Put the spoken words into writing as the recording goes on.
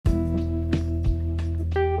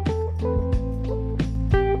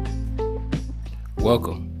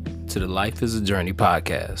Welcome to the Life is a Journey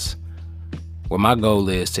podcast, where my goal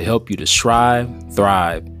is to help you to strive,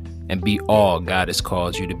 thrive, and be all God has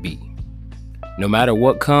called you to be. No matter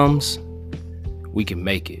what comes, we can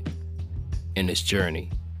make it in this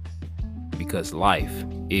journey because life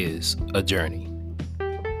is a journey.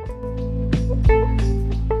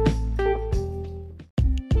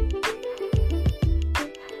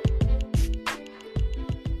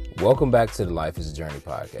 Welcome back to the Life is a Journey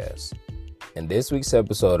podcast. In this week's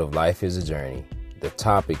episode of Life is a Journey, the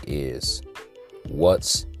topic is,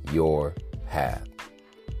 what's your path?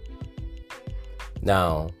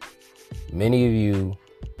 Now, many of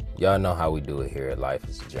y'all know how we do it here at Life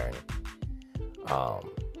is a Journey.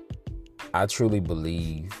 I truly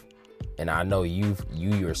believe, and I know you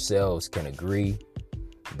yourselves can agree,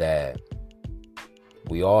 that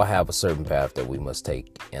we all have a certain path that we must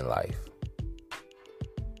take in life.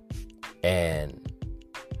 And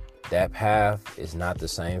that path is not the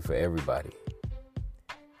same for everybody.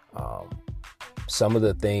 Some of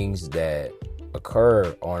the things that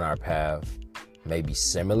occur on our path may be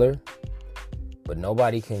similar, but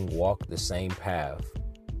nobody can walk the same path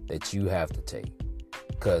that you have to take.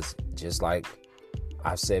 Because just like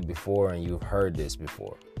I've said before, and you've heard this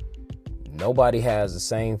before, nobody has the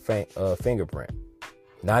same fingerprint,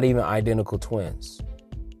 not even identical twins.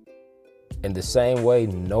 In the same way,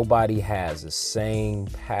 nobody has the same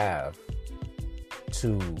path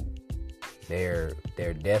to their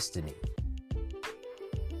destiny.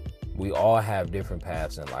 We all have different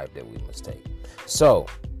paths in life that we must take. So,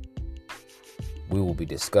 we will be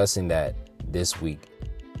discussing that this week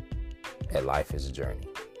at Life is a Journey.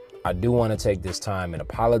 I do want to take this time and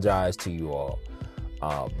apologize to you all.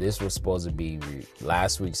 This was supposed to be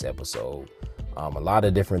last week's episode. A lot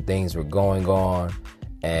of different things were going on,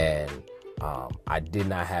 and I did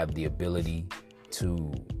not have the ability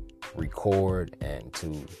to record and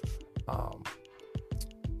to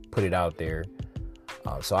put it out there.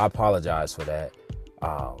 So I apologize for that.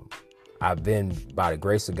 I've been, by the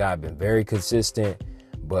grace of God, been very consistent,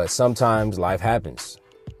 but sometimes life happens,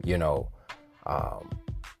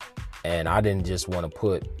 and I didn't just want to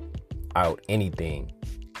put out anything.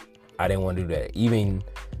 I didn't want to do that. Even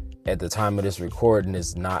at the time of this recording,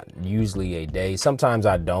 it's not usually a day. Sometimes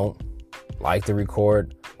I don't like to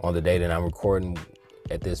record on the day that I'm recording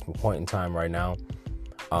at this point in time right now.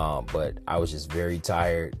 But I was just very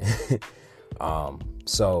tired.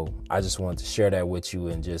 So I just wanted to share that with you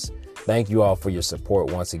and just thank you all for your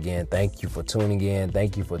support once again. Thank you for tuning in.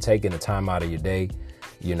 Thank you for taking the time out of your day.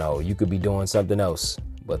 You could be doing something else,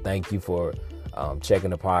 but thank you for checking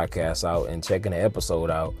the podcast out and checking the episode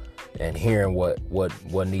out and hearing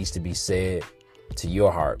what needs to be said to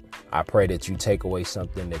your heart. I pray that you take away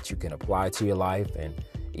something that you can apply to your life and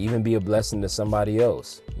even be a blessing to somebody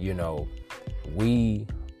else. We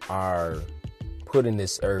are put in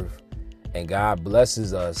this earth, and God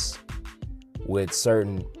blesses us with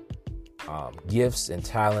certain gifts and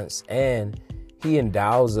talents, and He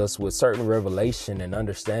endows us with certain revelation and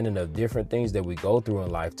understanding of different things that we go through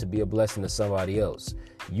in life to be a blessing to somebody else.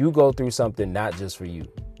 You go through something not just for you.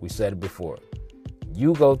 We said it before.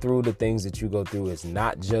 You go through the things that you go through is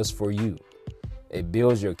not just for you. It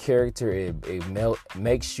builds your character. It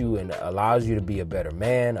makes you and allows you to be a better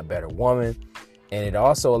man, a better woman. And it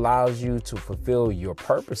also allows you to fulfill your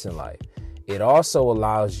purpose in life. It also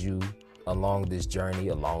allows you along this journey,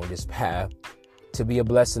 along this path, to be a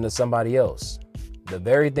blessing to somebody else. The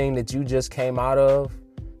very thing that you just came out of,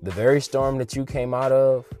 the very storm that you came out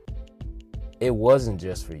of, it wasn't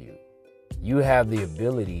just for you. You have the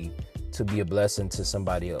ability to be a blessing to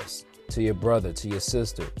somebody else, to your brother, to your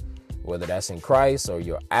sister, whether that's in Christ or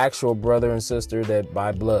your actual brother and sister that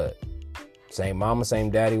by blood. Same mama, same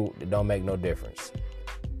daddy, it don't make no difference.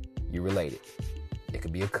 You related. It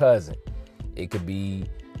could be a cousin. It could be,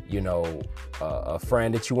 a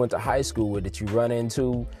friend that you went to high school with that you run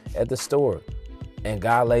into at the store. And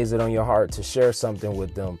God lays it on your heart to share something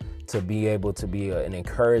with them, to be able to be an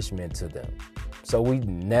encouragement to them. So we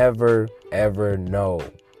never, ever know.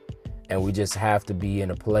 And we just have to be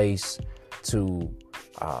in a place to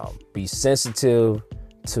be sensitive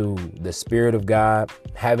to the Spirit of God,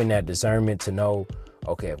 having that discernment to know,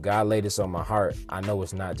 okay, if God laid this on my heart, I know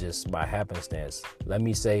it's not just by happenstance. Let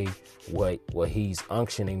me say what He's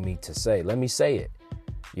unctioning me to say. Let me say it.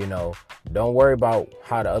 Don't worry about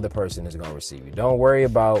how the other person is going to receive you. Don't worry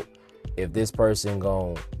about if this person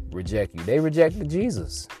going to reject you. They rejected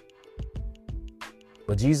Jesus.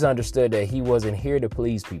 But Jesus understood that He wasn't here to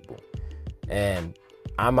please people. And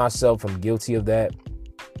I myself am guilty of that.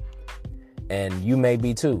 And you may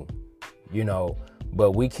be too,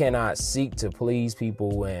 but we cannot seek to please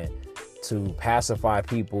people and to pacify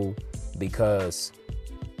people because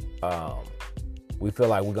we feel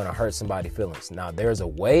like we're going to hurt somebody's feelings. Now, there's a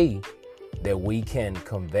way that we can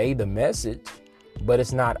convey the message, but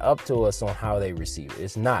it's not up to us on how they receive it.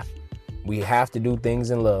 It's not. We have to do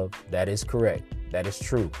things in love. That is correct. That is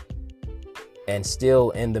true. And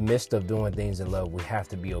still, in the midst of doing things in love, we have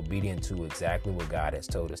to be obedient to exactly what God has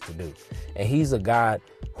told us to do. And he's a God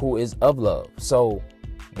who is of love. So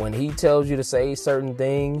when he tells you to say certain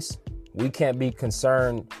things, we can't be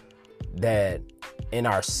concerned that in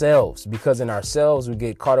ourselves, because in ourselves, we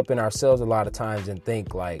get caught up in ourselves a lot of times and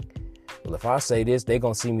think like, well, if I say this, they're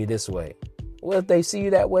going to see me this way. Well, if they see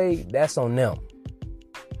you that way, that's on them.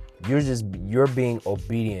 You're being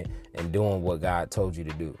obedient and doing what God told you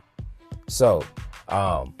to do. So,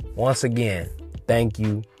 once again, thank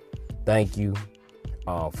you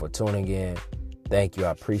for tuning in. Thank you.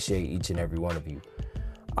 I appreciate each and every one of you.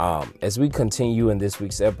 As we continue in this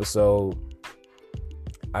week's episode,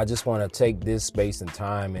 I just want to take this space and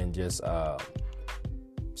time and just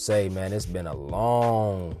say, man, it's been a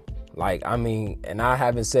long, and I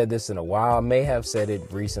haven't said this in a while. I may have said it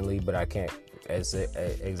recently, but I can't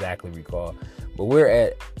exactly recall. But we're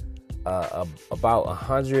at about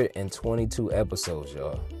 122 episodes,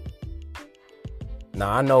 y'all.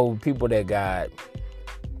 Now, I know people that got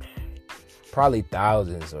probably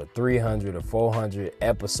thousands or 300 or 400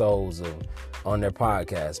 episodes on their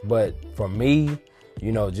podcast. But for me,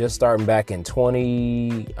 just starting back in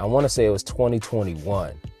I want to say it was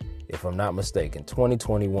 2021, if I'm not mistaken,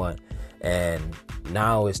 2021. And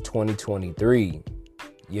now it's 2023,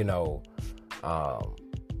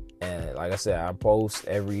 and like I said, I post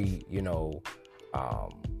every,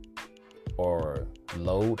 or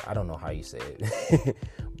load. I don't know how you say it,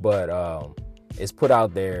 but it's put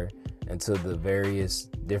out there into the various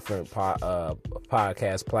different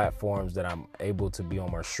podcast platforms that I'm able to be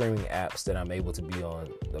on, or streaming apps that I'm able to be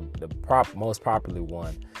on. The most popular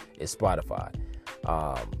one is Spotify.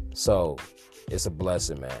 So it's a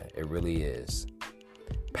blessing, man. It really is.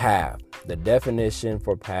 Path. The definition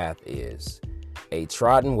for path is a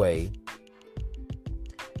trodden way,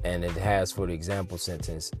 and it has for the example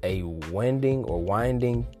sentence, a winding or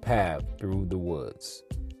winding path through the woods.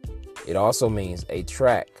 It also means a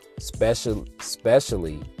track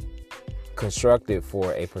specially constructed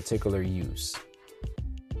for a particular use.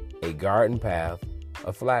 A garden path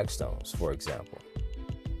of flagstones, for example.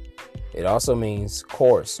 It also means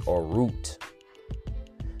course or route,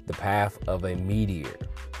 the path of a meteor.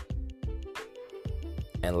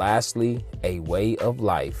 And lastly, a way of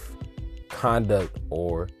life, conduct,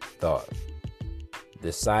 or thought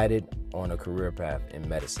decided on a career path in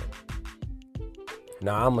medicine.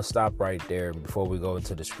 Now, I'm going to stop right there before we go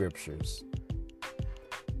into the scriptures.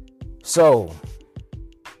 So,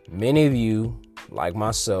 many of you, like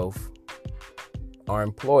myself, are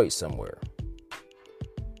employed somewhere.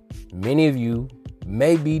 Many of you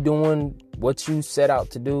may be doing what you set out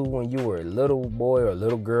to do when you were a little boy or a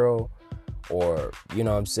little girl, or, you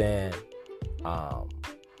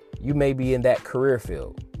may be in that career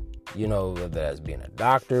field, whether that's being a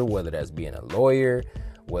doctor, whether that's being a lawyer,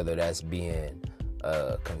 whether that's being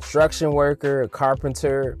a construction worker, a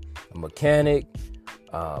carpenter, a mechanic,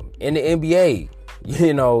 in the NBA,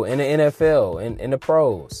 in the NFL, in the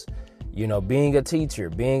pros, being a teacher,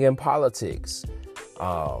 being in politics,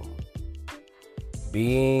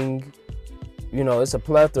 being, it's a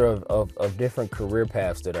plethora of different career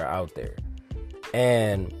paths that are out there.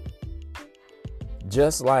 And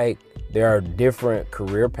just like there are different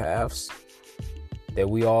career paths that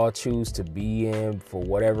we all choose to be in for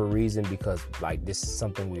whatever reason, because this is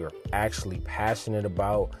something we are actually passionate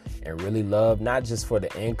about and really love, not just for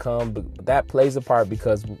the income, but that plays a part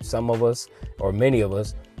because some of us, or many of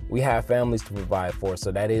us, we have families to provide for.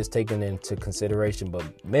 So that is taken into consideration.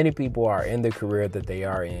 But many people are in the career that they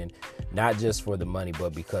are in, not just for the money,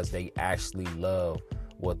 but because they actually love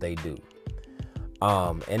what they do.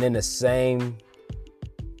 And in the same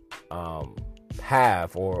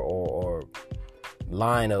path or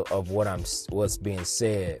line of what's being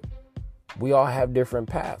said, we all have different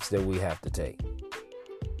paths that we have to take.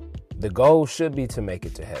 The goal should be to make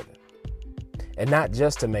it to heaven, and not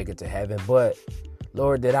just to make it to heaven, but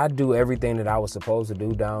Lord, did I do everything that I was supposed to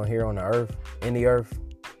do down here on the earth, in the earth?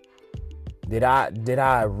 Did I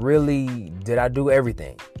do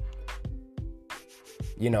everything?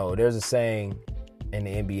 There's a saying in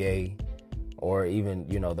the NBA, or even,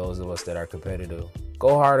 those of us that are competitive,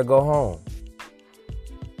 go hard or go home.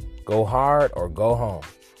 Go hard or go home.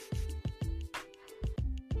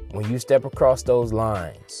 When you step across those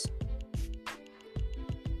lines,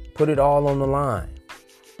 put it all on the line.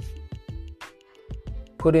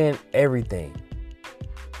 put in everything?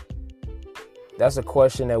 That's a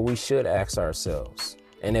question that we should ask ourselves.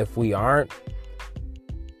 And if we aren't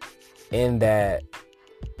in that,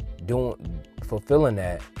 fulfilling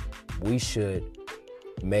that, we should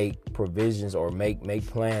make provisions or make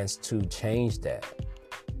plans to change that.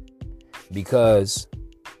 Because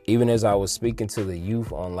even as I was speaking to the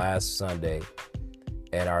youth on last Sunday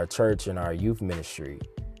at our church and our youth ministry,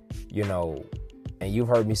 you know, and you've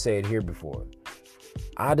heard me say it here before,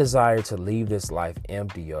 I desire to leave this life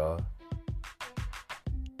empty, y'all.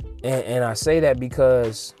 And I say that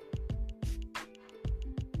because,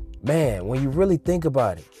 man, when you really think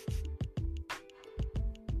about it,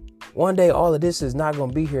 one day all of this is not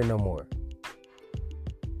going to be here no more.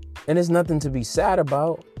 And it's nothing to be sad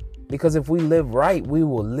about, because if we live right, we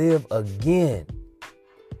will live again.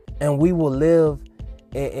 And we will live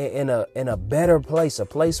in a better place, a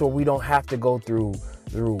place where we don't have to go through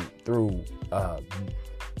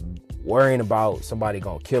worrying about somebody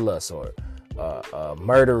going to kill us, or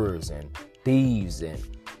murderers and thieves, and,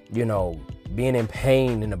 you know, being in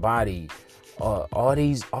pain in the body, all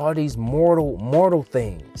these mortal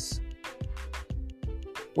things.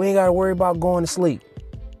 We ain't got to worry about going to sleep.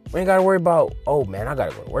 We ain't got to worry about, oh man, I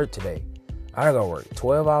got to go to work today. I got to work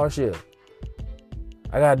 12-hour shift.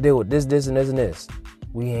 I got to deal with this, and this, and this.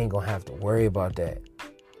 We ain't going to have to worry about that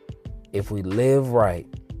if we live right.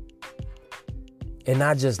 And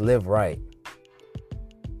not just live right,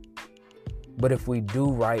 but if we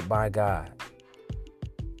do right by God.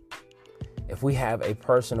 If we have a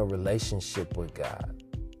personal relationship with God.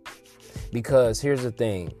 Because here's the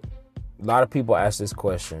thing. A lot of people ask this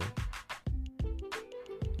question.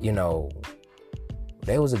 You know,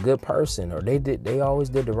 they was a good person, or they always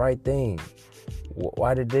did the right thing.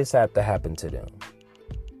 Why did this have to happen to them?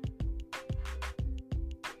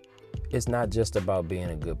 It's not just about being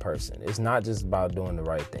a good person. It's not just about doing the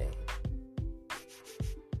right thing.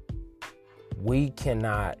 We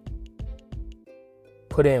cannot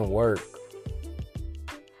put in work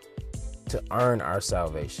to earn our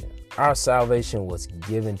salvation. Our salvation was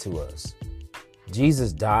given to us.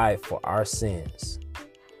 Jesus died for our sins.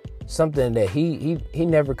 Something that he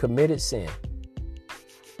never committed sin.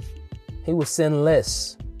 He was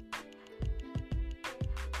sinless.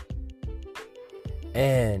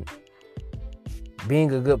 And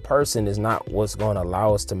being a good person is not what's going to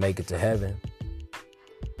allow us to make it to heaven.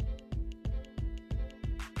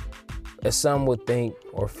 As some would think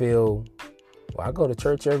or feel, well, I go to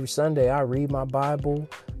church every Sunday. I read my Bible.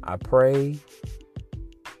 I pray.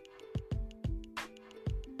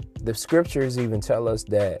 The scriptures even tell us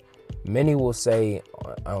that many will say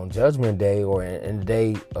on Judgment Day, or in the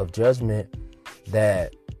day of judgment,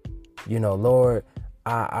 that, you know, Lord,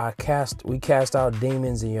 we cast out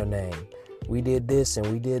demons in your name. We did this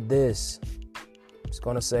and we did this. It's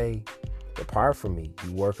going to say, depart from me,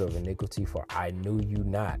 you work of iniquity, for I knew you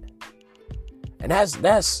not. And that's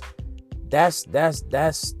going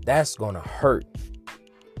to hurt.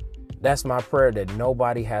 That's my prayer, that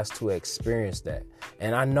nobody has to experience that.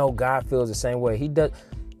 And I know God feels the same way. He does.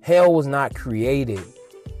 Hell was not created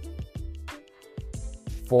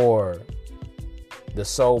for the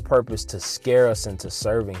sole purpose to scare us into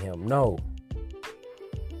serving him. No.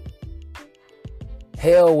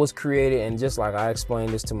 Hell was created, and just like I explained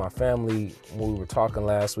this to my family when we were talking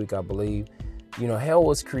last week, I believe, you know, hell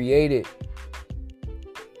was created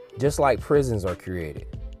just like prisons are created.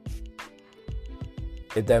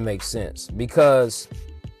 If that makes sense. Because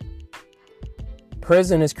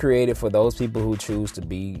prison is created for those people who choose to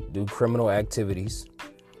do criminal activities.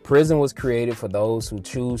 Prison was created for those who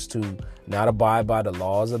choose to not abide by the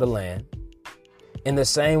laws of the land. In the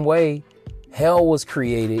same way, hell was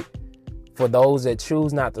created for those that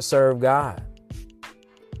choose not to serve God.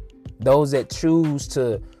 Those that choose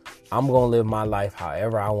to, I'm going to live my life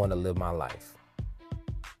however I want to live my life.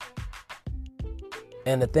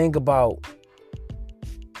 And the thing about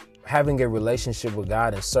having a relationship with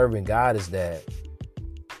God and serving God is that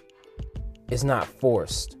it's not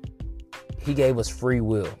forced. He gave us free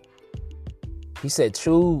will. He said,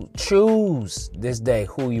 choose this day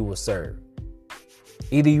who you will serve.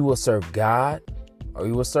 Either you will serve God or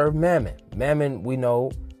you will serve mammon. Mammon, we know,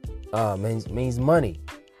 means money.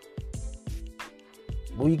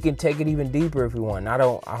 Well, you can take it even deeper if you want.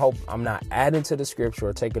 I hope I'm not adding to the scripture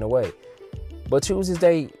or taking away. But choose this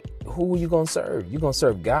day, who are you going to serve? You going to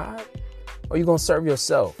serve God, or you going to serve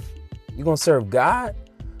yourself? You going to serve God,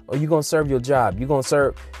 or you going to serve your job? You going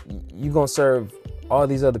to serve all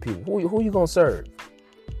these other people? Who are you going to serve?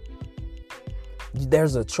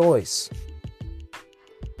 There's a choice.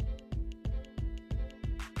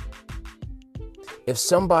 If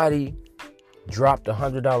somebody dropped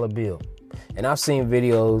 $100 bill. And I've seen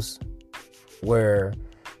videos where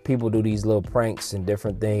people do these little pranks and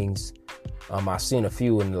different things. I've seen a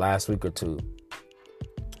few in the last week or two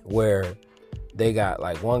where they got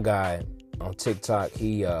like one guy on TikTok.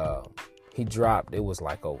 He dropped, it was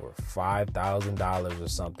like over $5,000 or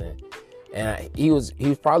something, and he was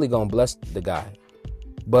probably gonna bless the guy,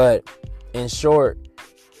 but in short,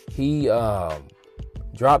 he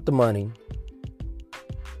dropped the money.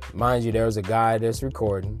 Mind you, there was a guy that's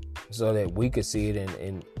recording so that we could see it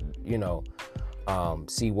and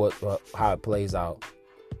see how it plays out.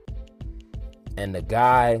 And the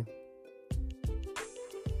guy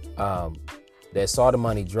that saw the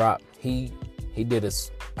money drop, he did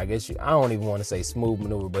I don't even want to say smooth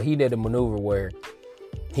maneuver, but he did a maneuver where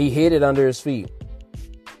he hid it under his feet.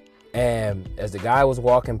 And as the guy was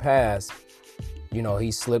walking past,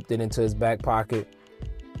 he slipped it into his back pocket.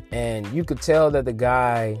 And you could tell that the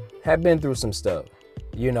guy had been through some stuff,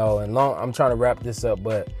 I'm trying to wrap this up,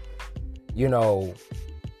 but, the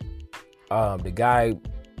guy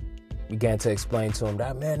began to explain to him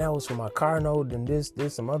that, man, that was for my car note and there's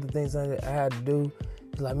some other things I had to do.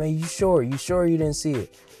 He's like, man, you sure you didn't see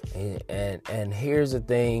it? And here's the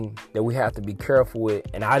thing that we have to be careful with.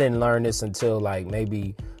 And I didn't learn this until like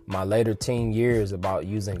maybe my later teen years about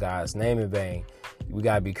using God's name in vain. We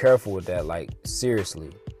got to be careful with that. Like,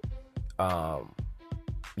 seriously, I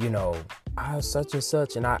such and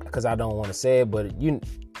such, and because I don't want to say it, but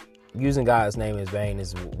using God's name in vain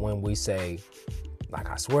is when we say, like,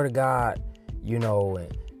 I swear to God,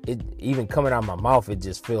 and it even coming out of my mouth, it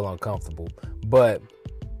just feel uncomfortable. But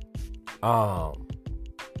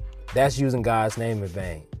that's using God's name in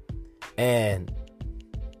vain. And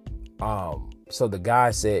so the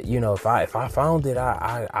guy said, if I found it,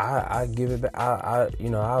 I give it back.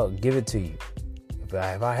 I'll give it to you if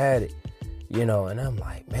I had it, And I'm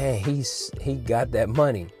like, man, he got that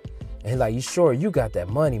money. And he's like, you sure you got that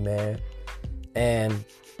money, man? And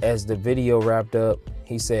as the video wrapped up,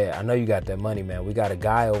 he said, I know you got that money, man. We got a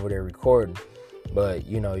guy over there recording, but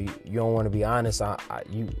you don't want to be honest.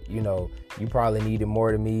 You probably needed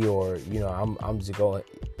more than me, or I'm just going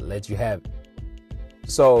to let you have it.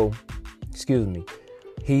 So, excuse me.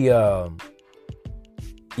 He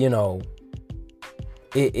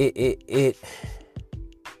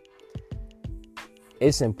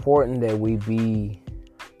it's important that we be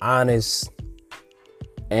honest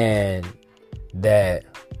and that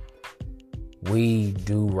we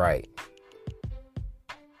do right.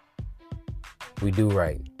 We do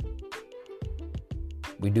right.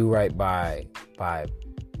 We do right by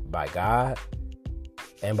God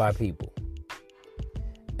and by people.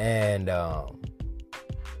 And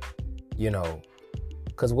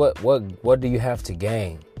because what do you have to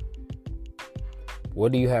gain?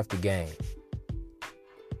 What do you have to gain?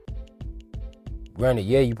 Granted,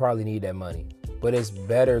 yeah, you probably need that money, but it's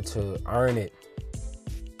better to earn it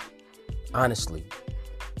honestly.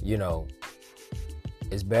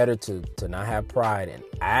 It's better to not have pride and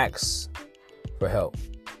ask for help.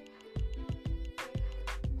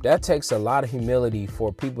 That takes a lot of humility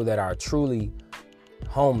for people that are truly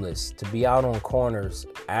homeless to be out on corners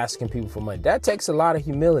asking people for money. That takes a lot of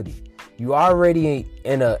humility. You already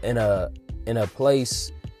in a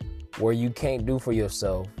place where you can't do for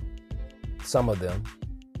yourself, some of them.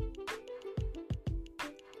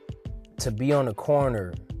 To be on the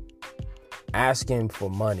corner asking for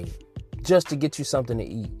money just to get you something to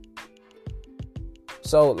eat.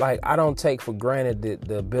 So, like, I don't take for granted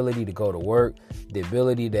the ability to go to work, the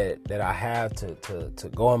ability that I have to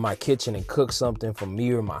go in my kitchen and cook something for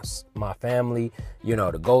me or my family,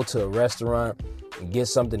 to go to a restaurant and get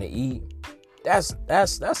something to eat. That's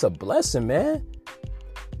a blessing, man.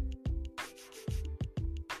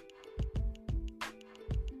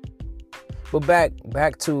 But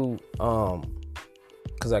back to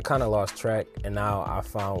because I kind of lost track, and now I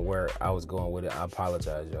found where I was going with it. I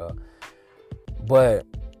apologize, y'all. But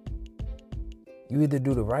you either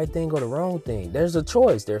do the right thing or the wrong thing. There's a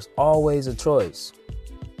choice. There's always a choice.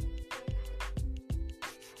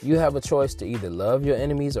 You have a choice to either love your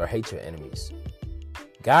enemies or hate your enemies.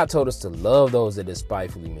 God told us to love those that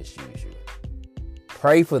despitefully misuse you.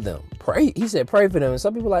 Pray for them. Pray. He said pray for them. And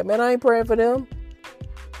some people are like, man, I ain't praying for them.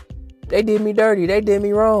 They did me dirty. They did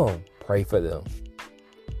me wrong. Pray for them.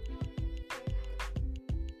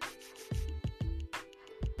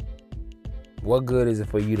 What good is it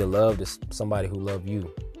for you to love somebody who loves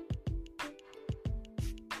you?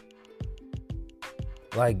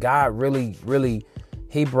 Like, God really, really,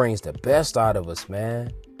 he brings the best out of us,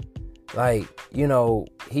 man. Like,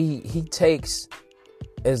 he takes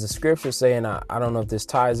as the scripture saying, I don't know if this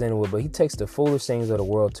ties into it, but he takes the foolish things of the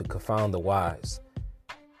world to confound the wise.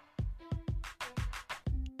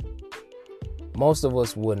 Most of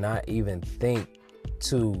us would not even think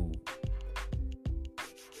to,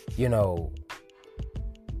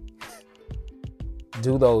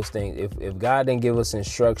 do those things. If God didn't give us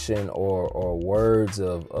instruction or words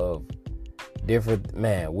of different,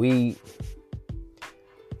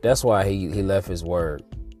 that's why he left his word,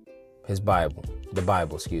 the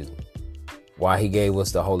Bible, why he gave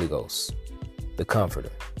us the Holy Ghost, the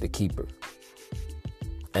Comforter, the Keeper.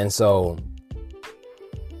 And so,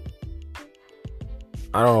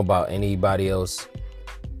 I don't know about anybody else,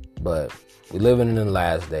 but we're living in the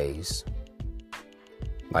last days.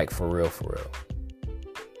 Like, for real.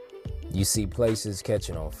 You see places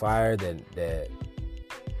catching on fire that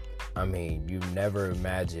you never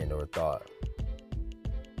imagined or thought.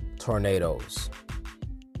 Tornadoes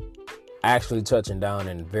actually touching down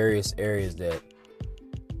in various areas that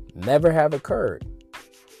never have occurred.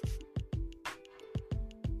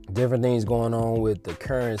 Different things going on with the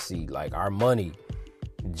currency, like our money,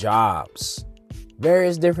 jobs,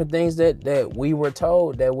 various different things that we were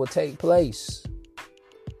told that would take place.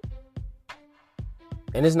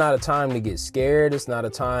 And it's not a time to get scared. It's not a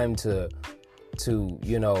time to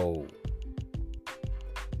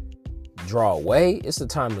draw away. It's a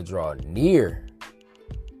time to draw near.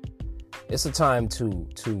 It's a time to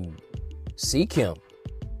seek him.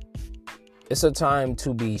 It's a time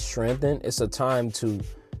to be strengthened. It's a time to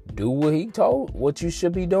do what you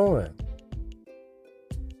should be doing.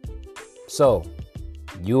 So,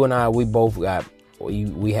 you and I, we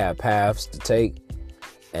have paths to take,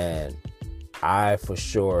 and I for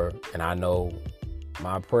sure, and I know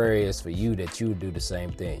my prayer is for you that you do the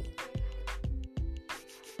same thing.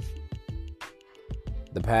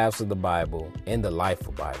 The paths of the Bible, in the life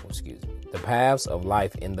of Bible, the paths of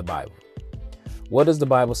life in the Bible. What does the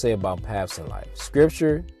Bible say about paths in life?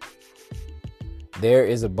 Scripture, there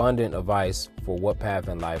is abundant advice for what path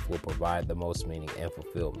in life will provide the most meaning and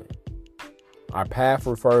fulfillment. Our path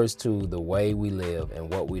refers to the way we live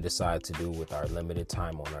and what we decide to do with our limited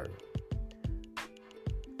time on earth.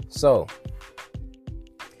 So,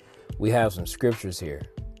 we have some scriptures here.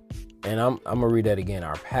 And I'm going to read that again.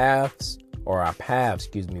 Our paths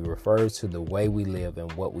refers to the way we live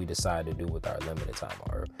and what we decide to do with our limited time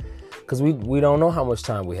on earth. Because we don't know how much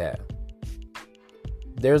time we have.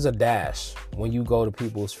 There's a dash when you go to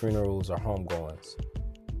people's funerals or homegoings.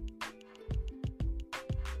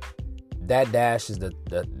 That dash is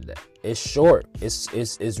it's short.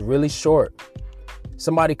 It's really short.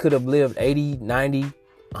 Somebody could have lived 80, 90,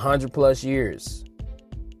 100 plus years.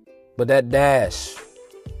 But that dash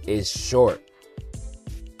is short.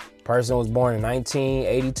 Person was born in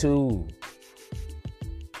 1982.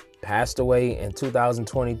 Passed away in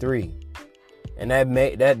 2023. And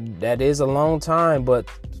that is a long time, but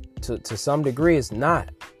to some degree it's not.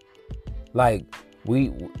 Like,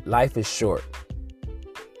 life is short.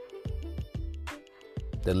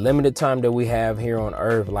 The limited time that we have here on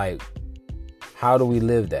earth, like, how do we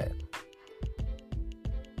live that?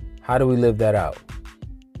 How do we live that out?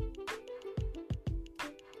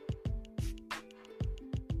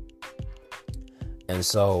 And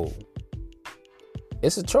so,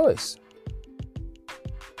 it's a choice.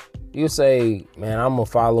 You say, man, I'm going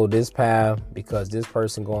to follow this path because this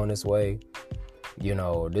person going this way.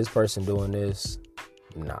 This person doing this.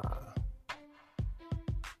 Nah.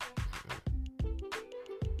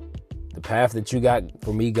 The path that you got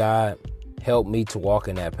for me, God, help me to walk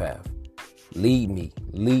in that path. Lead me.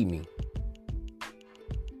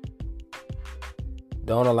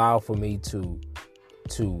 Don't allow for me to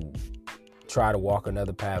try to walk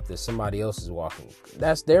another path that somebody else is walking.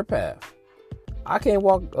 That's their path. I can't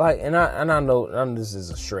walk and I know this is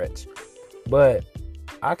a stretch, but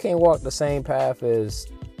I can't walk the same path as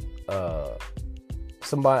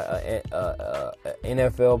somebody, a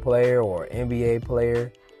NFL player or NBA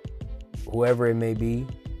player, whoever it may be.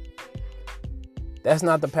 That's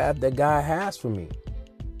not the path that God has for me.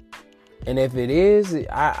 And if it is,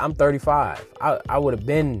 I'm 35. I would have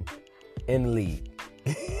been in the league.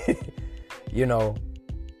 Now,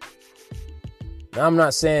 I'm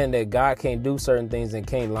not saying that God can't do certain things and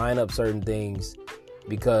can't line up certain things,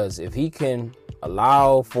 because if he can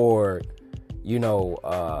allow for,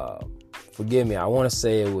 forgive me, I want to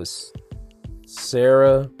say it was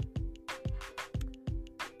Sarah.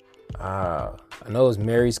 I know it was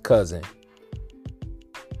Mary's cousin.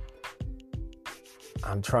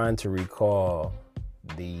 I'm trying to recall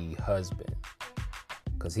the husband,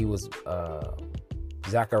 because he was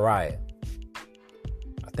Zachariah.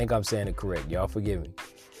 I think I'm saying it correct. Y'all forgive me.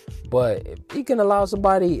 But if he can allow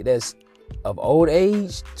somebody that's of old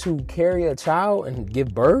age to carry a child and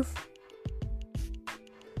give birth,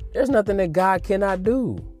 there's nothing that God cannot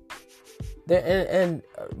do. And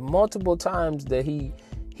multiple times that he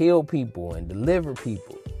healed people and delivered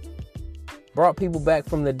people, brought people back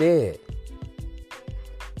from the dead.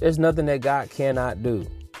 There's nothing that God cannot do.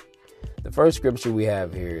 The first scripture we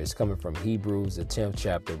have here is coming from Hebrews, the 10th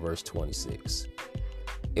chapter, verse 26.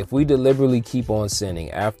 If we deliberately keep on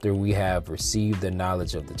sinning after we have received the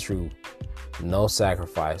knowledge of the truth, no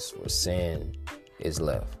sacrifice for sin is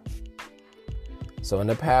left. So in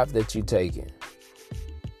the path that you're taking,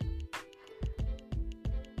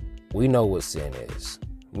 we know what sin is.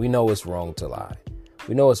 We know it's wrong to lie.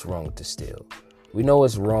 We know it's wrong to steal. We know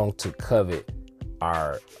it's wrong to covet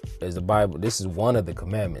as the Bible, this is one of the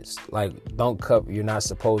commandments. Like, you're not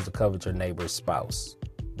supposed to covet your neighbor's spouse,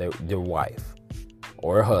 their wife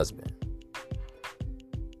or husband.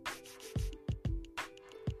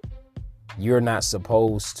 You're not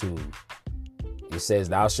supposed to. It says,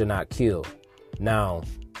 thou shalt not kill. Now,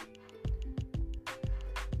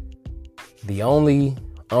 the only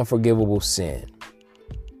unforgivable sin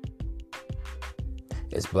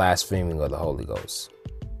is blaspheming of the Holy Ghost.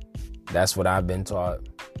 That's what I've been taught.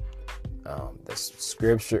 The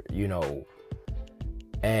scripture,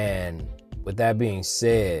 and with that being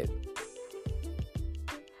said,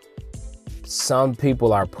 some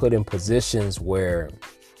people are put in positions where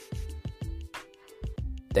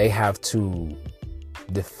they have to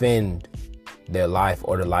defend their life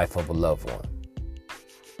or the life of a loved one.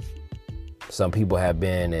 Some people have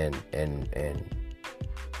been in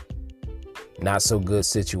not so good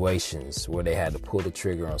situations where they had to pull the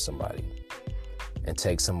trigger on somebody and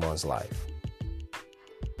take someone's life.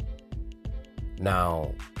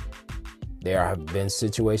 Now, there have been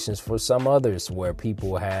situations for some others where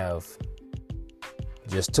people have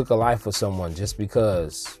just took a life of someone just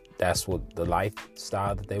because that's what the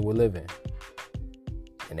lifestyle that they were living.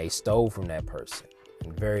 And they stole from that person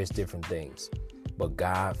and various different things. But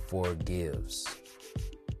God forgives.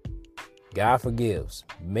 God forgives.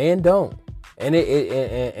 Men don't. And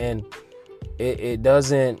it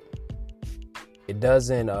doesn't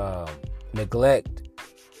neglect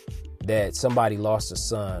that somebody lost a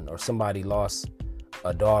son or somebody lost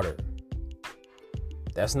a daughter.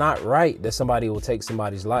 That's not right that somebody will take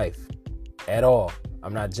somebody's life at all.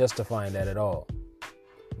 I'm not justifying that at all.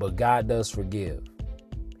 But God does forgive.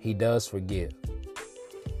 He does forgive.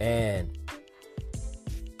 And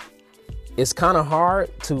it's kind of hard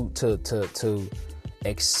to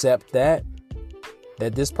accept that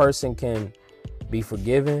this person can be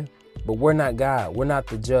forgiven, but we're not God. We're not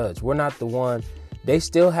the judge. We're not the one. They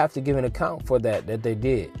still have to give an account for that they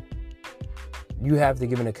did. You have to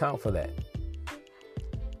give an account for that.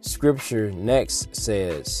 Scripture next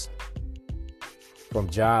says from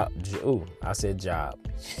Job. I said Job.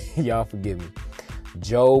 Y'all forgive me.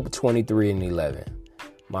 Job 23:11.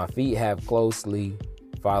 My feet have closely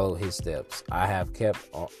followed his steps. I have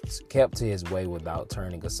kept to his way without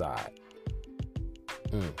turning aside.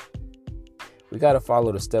 We got to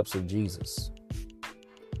follow the steps of Jesus.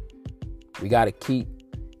 We got to keep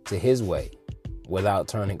to his way without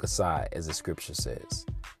turning aside, as the scripture says.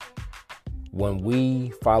 When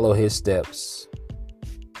we follow his steps,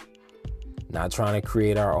 not trying to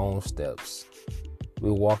create our own steps,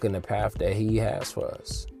 we walk in the path that he has for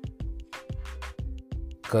us.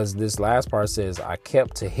 Because this last part says, I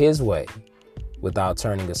kept to his way without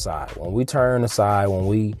turning aside. When we turn aside, when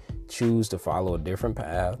we choose to follow a different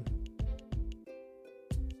path,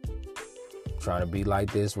 trying to be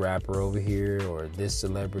like this rapper over here or this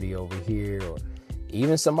celebrity over here, or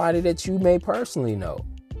even somebody that you may personally know,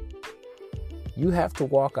 you have to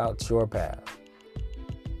walk out your path.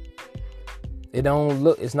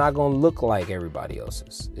 It's not going to look like everybody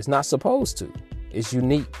else's. It's not supposed to. It's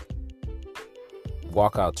unique.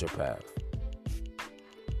 Walk out your path.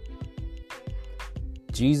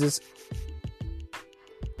 Jesus.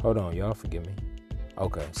 Hold on, y'all forgive me.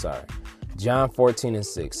 Okay, sorry. John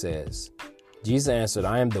 14:6 says, Jesus answered,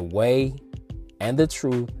 I am the way and the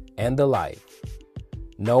truth and the life.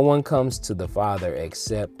 No one comes to the Father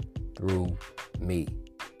except through me.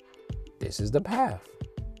 This is the path.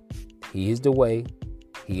 He is the way,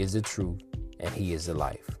 he is the truth, and he is the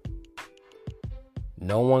life.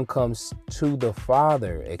 No one comes to the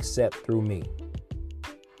Father except through me.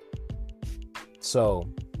 So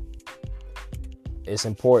it's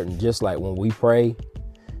important, just like when we pray,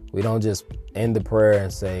 we don't just end the prayer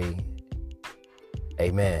and say,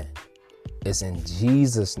 Amen. It's in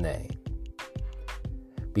Jesus' name.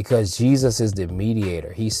 Because Jesus is the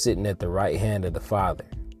mediator. He's sitting at the right hand of the Father.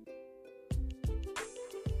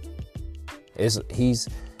 He's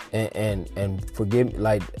and forgive me,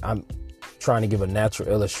 like I'm trying to give a natural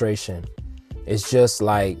illustration. It's just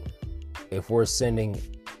like if we're sending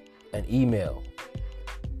an email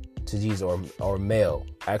to Jesus or mail,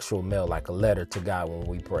 actual mail, like a letter to God when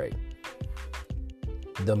we pray.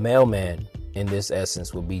 The mailman in this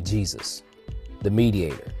essence will be Jesus, the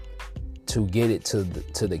mediator, to get it to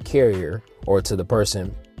the carrier or to the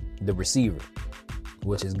person, the receiver,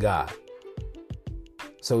 which is God.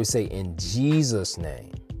 So we say in Jesus'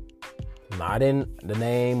 name, not in the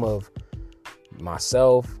name of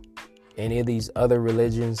myself, any of these other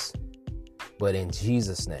religions, but in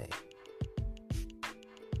Jesus' name.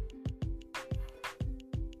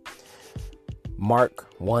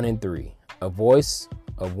 Mark 1:3, a voice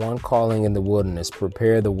of one calling in the wilderness,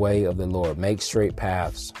 prepare the way of the Lord, make straight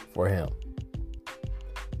paths for him.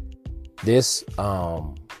 This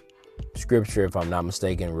scripture, if I'm not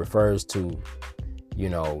mistaken, refers to,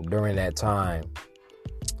 during that time,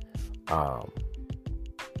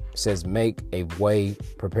 says make a way,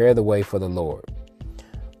 prepare the way for the Lord.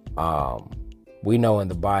 We know in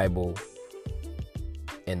the Bible,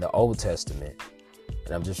 in the Old Testament,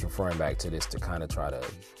 and I'm just referring back to this to kind of try to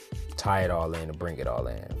tie it all in and bring it all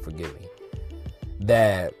in, forgive me,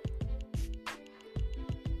 that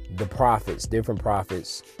the prophets, different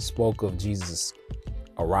prophets, spoke of Jesus'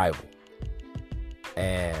 arrival.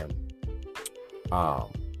 And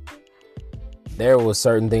there were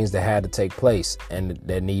certain things that had to take place and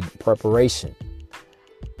that need preparation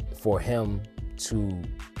for him to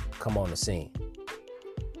come on the scene.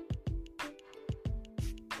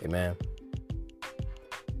 Amen.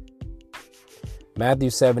 Matthew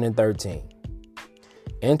 7:13.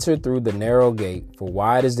 Enter through the narrow gate, for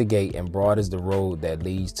wide is the gate and broad is the road that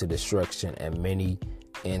leads to destruction, and many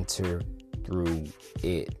enter through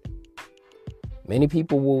it. Many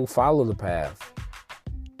people will follow the path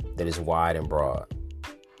that is wide and broad.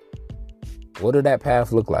 What did that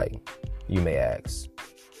path look like, you may ask?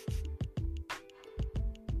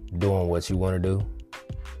 Doing what you want to do,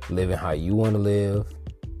 living how you want to live.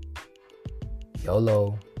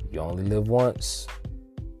 YOLO, you only live once.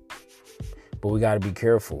 But we got to be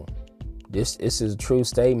careful. This is a true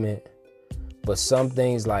statement. But some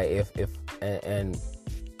things, like if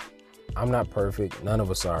I'm not perfect, none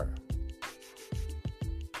of us are.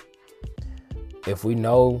 If we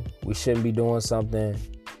know we shouldn't be doing something,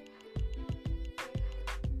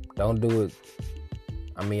 don't do it.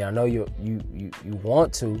 I mean, I know you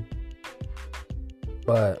want to,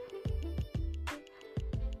 but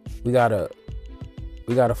we gotta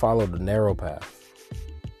follow the narrow path.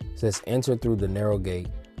 It says, enter through the narrow gate,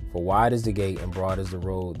 for wide is the gate and broad is the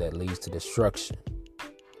road that leads to destruction,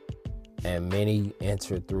 and many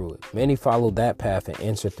enter through it. Many follow that path and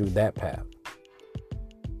enter through that path.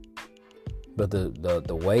 But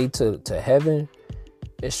the way to heaven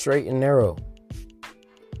is straight and narrow.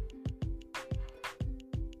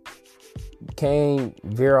 You can't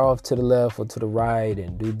veer off to the left or to the right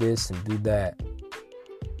and do this and do that,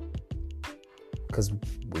 because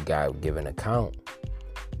we got to give an account.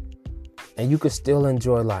 And you can still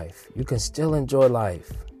enjoy life. You can still enjoy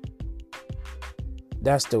life.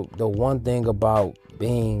 That's the one thing about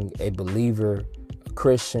being a believer, a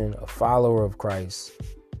Christian, a follower of Christ,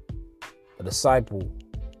 a disciple,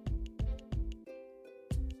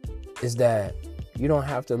 is that you don't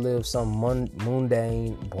have to live some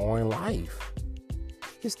mundane, boring life.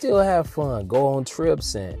 You still have fun, go on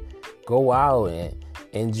trips and go out and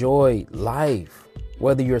enjoy life,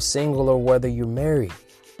 whether you're single or whether you're married.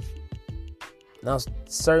 Now,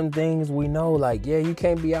 certain things we know, like, you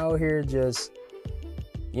can't be out here just,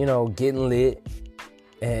 getting lit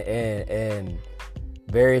and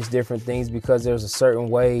various different things, because there's a certain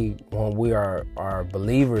way when we are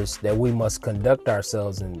believers that we must conduct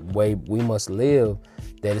ourselves and the way we must live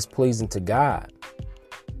that is pleasing to God.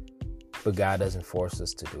 But God doesn't force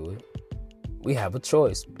us to do it. We have a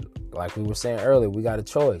choice. Like we were saying earlier, we got a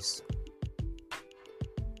choice.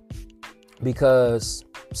 Because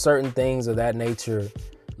certain things of that nature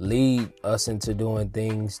lead us into doing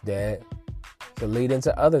things that could lead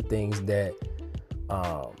into other things that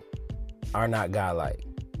are not godlike.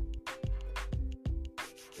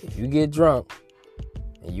 If you get drunk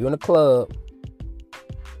and you in a club,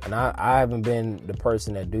 and I haven't been the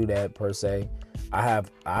person that do that per se. I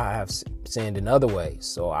have sinned in other ways,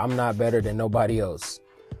 so I'm not better than nobody else.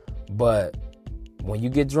 But when you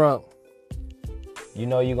get drunk, you're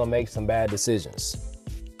gonna make some bad decisions.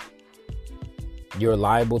 You're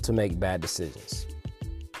liable to make bad decisions.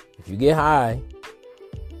 If you get high,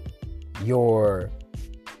 your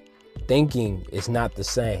thinking is not the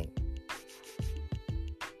same.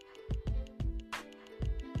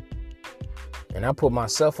 And I put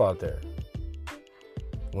myself out there.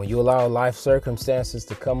 When you allow life circumstances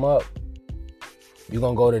to come up, you're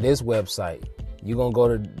going to go to this website. You're going to go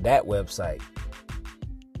to that website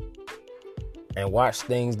and watch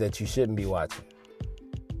things that you shouldn't be watching.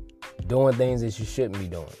 Doing things that you shouldn't be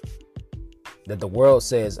doing. That the world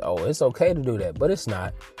says, oh, it's okay to do that, but it's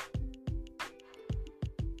not.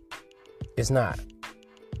 It's not.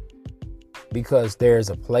 Because there's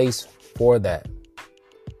a place for that.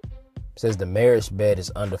 It says the marriage bed is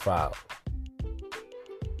undefiled.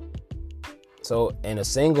 So in a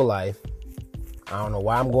single life, I don't know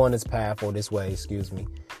why I'm going this path or this way, excuse me.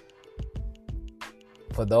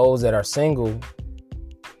 For those that are single,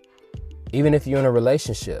 even if you're in a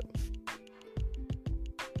relationship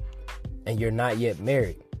and you're not yet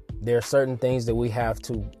married, there are certain things that we have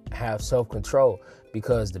to have self-control,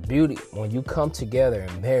 because the beauty, when you come together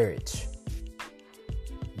in marriage,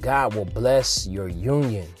 God will bless your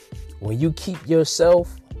union. When you keep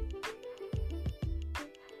yourself,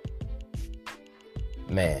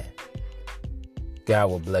 man,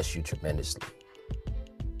 God will bless you tremendously.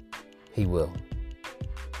 He will.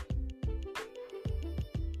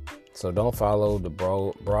 So don't follow the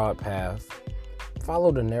broad path.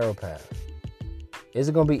 Follow the narrow path. Is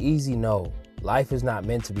it going to be easy? No. Life is not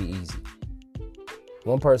meant to be easy.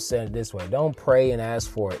 One person said it this way: don't pray and ask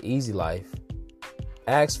for an easy life.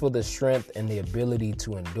 Ask for the strength and the ability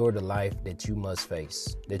to endure the life that you must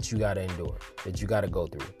face, that you got to endure, that you got to go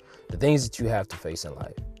through. The things that you have to face in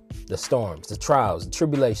life. The storms, the trials, the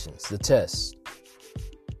tribulations, the tests.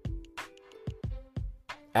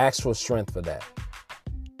 Ask for strength for that.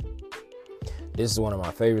 This is one of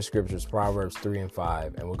my favorite scriptures, Proverbs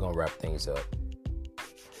 3:5, and we're going to wrap things up.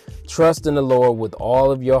 Trust in the Lord with all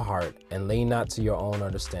of your heart and lean not to your own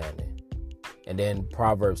understanding. And then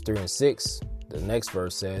Proverbs 3:6, the next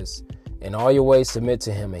verse says, in all your ways submit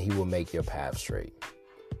to him and he will make your path straight.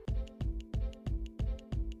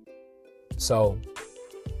 So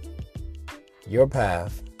your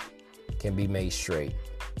path can be made straight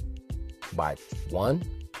by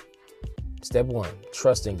step one,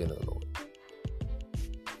 trusting in the Lord.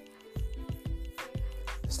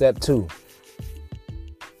 Step two,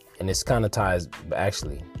 and this kind of ties,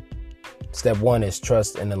 actually, step one is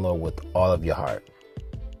trust in the Lord with all of your heart.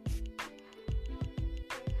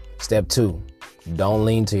 Step two, don't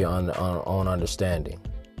lean to your own understanding.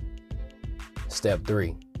 Step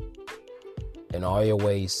three, in all your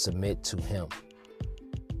ways, submit to him.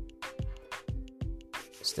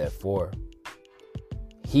 Step four,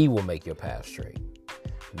 he will make your path straight.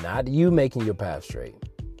 Not you making your path straight.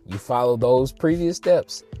 You follow those previous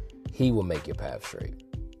steps, he will make your path straight.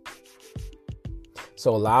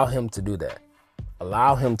 So allow him to do that.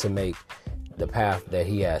 Allow him to make the path that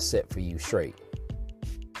he has set for you straight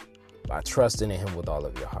by trusting in him with all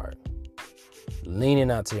of your heart. Leaning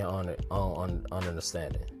not to your own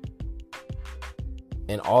understanding.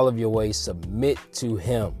 In all of your ways, submit to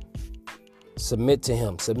him. Submit to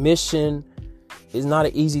him. Submission is not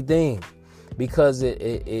an easy thing, because it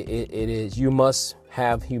is, you must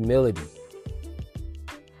have humility.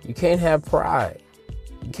 You can't have pride.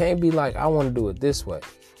 You can't be like, I want to do it this way.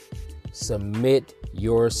 Submit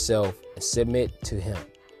yourself and submit to him.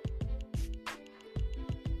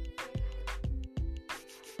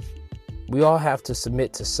 We all have to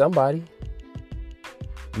submit to somebody.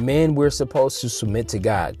 Men, we're supposed to submit to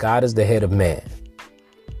God. God is the head of man.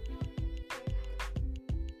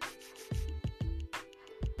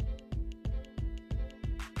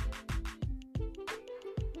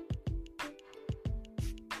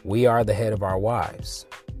 We are the head of our wives.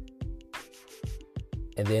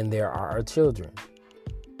 And then there are our children.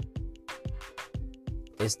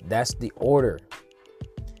 That's the order.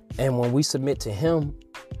 And when we submit to him,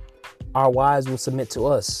 our wives will submit to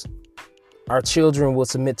us. Our children will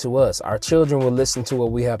submit to us. Our children will listen to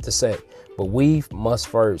what we have to say. But we must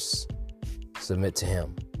first submit to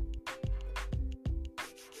him.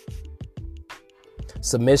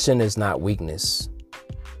 Submission is not weakness.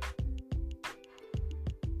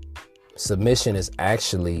 Submission is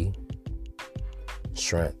actually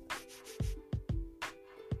strength.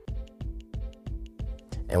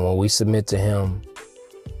 And when we submit to him,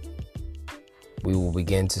 we will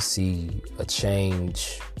begin to see a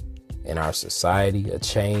change in our society, a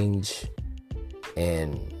change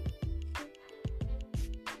in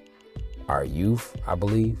our youth, I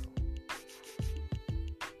believe,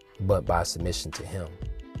 but by submission to him.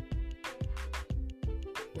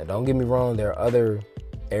 Now, don't get me wrong, there are other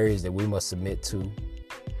areas that we must submit to.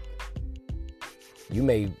 You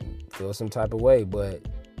may feel some type of way, but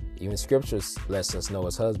even scriptures lets us know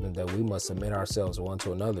as husbands that we must submit ourselves one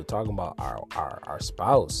to another, talking about our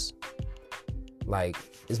spouse. Like,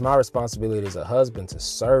 it's my responsibility as a husband to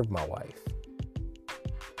serve my wife,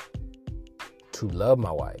 to love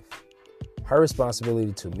my wife. Her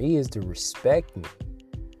responsibility to me is to respect me.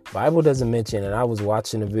 Bible doesn't mention, and I was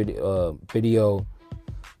watching a video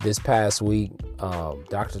this past week,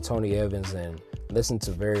 Dr. Tony Evans, and listened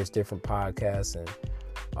to various different podcasts, and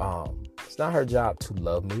it's not her job to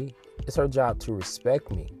love me. It's her job to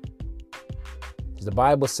respect me. The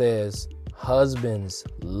Bible says, husbands,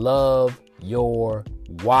 love your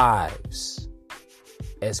wives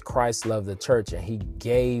as Christ loved the church, and he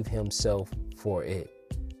gave himself for it.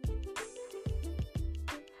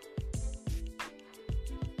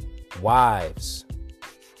 Wives,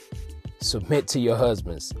 submit to your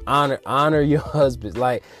husbands. Honor your husbands.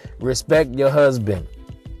 Like, respect your husband.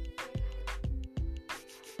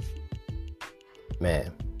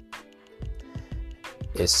 Man,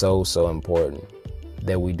 it's so important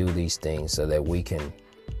that we do these things so that we can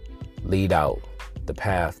lead out the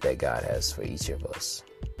path that God has for each of us.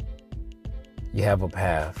 You have a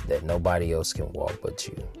path that nobody else can walk but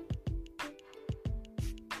you.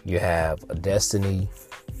 You have a destiny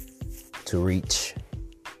to reach,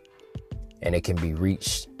 and it can be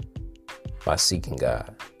reached by seeking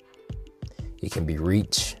God. It can be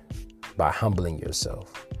reached by humbling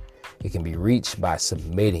yourself. It can be reached by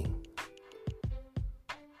submitting.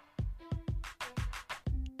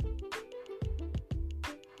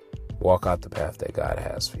 Walk out the path that God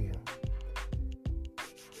has for you.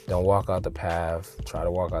 Don't walk out the path. Try to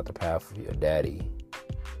walk out the path of your daddy,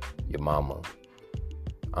 your mama,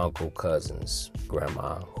 uncle, cousins,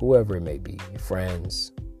 grandma, whoever it may be, your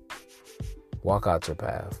friends. Walk out your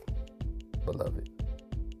path, beloved.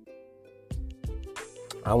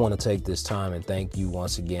 I want to take this time and thank you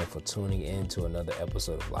once again for tuning in to another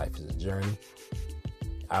episode of Life is a Journey.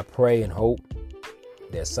 I pray and hope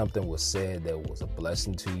that something was said that was a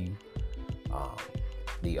blessing to you.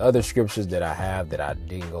 The other scriptures that I have that I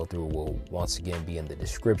didn't go through will once again be in the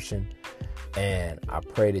description. And I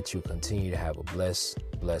pray that you continue to have a blessed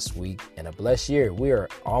week and a blessed year. We are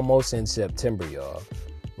almost in September, y'all.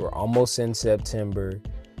 We're almost in September.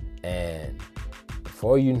 And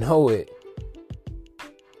before you know it,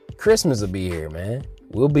 Christmas will be here, man.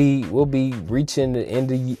 We'll be reaching the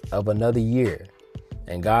end of another year.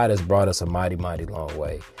 And God has brought us a mighty, mighty long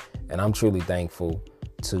way. And I'm truly thankful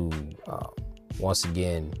to once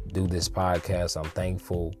again do this podcast. I'm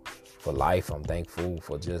thankful for life. I'm thankful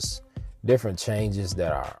for just different changes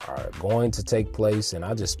that are going to take place. And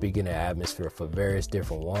I just speak in the atmosphere for various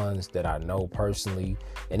different ones that I know personally,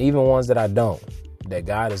 and even ones that I don't, that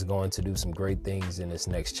God is going to do some great things in this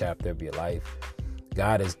next chapter of your life.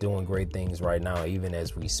 God is doing great things right now, even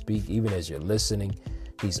as we speak, even as you're listening.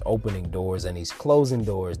 He's opening doors and he's closing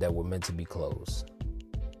doors that were meant to be closed.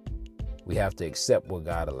 We have to accept what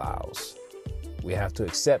God allows. We have to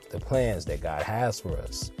accept the plans that God has for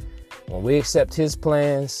us. When we accept his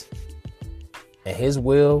plans and his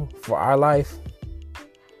will for our life,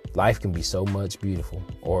 life can be so much beautiful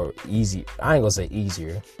or easy. I ain't gonna say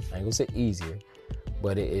easier.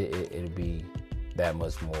 But it'll be that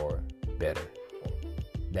much more better.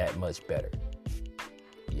 That much better.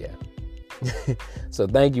 Yeah. So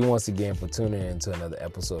thank you once again for tuning in to another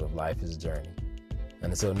episode of Life is a Journey.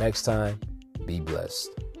 And until next time, be blessed.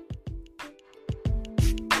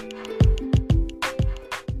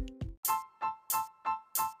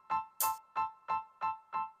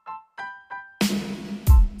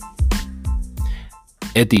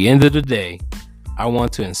 At the end of the day, I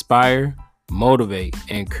want to inspire, motivate,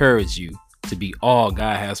 and encourage you to be all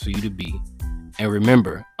God has for you to be. And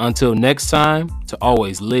remember, until next time, to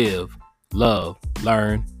always live, love,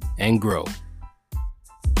 learn, and grow.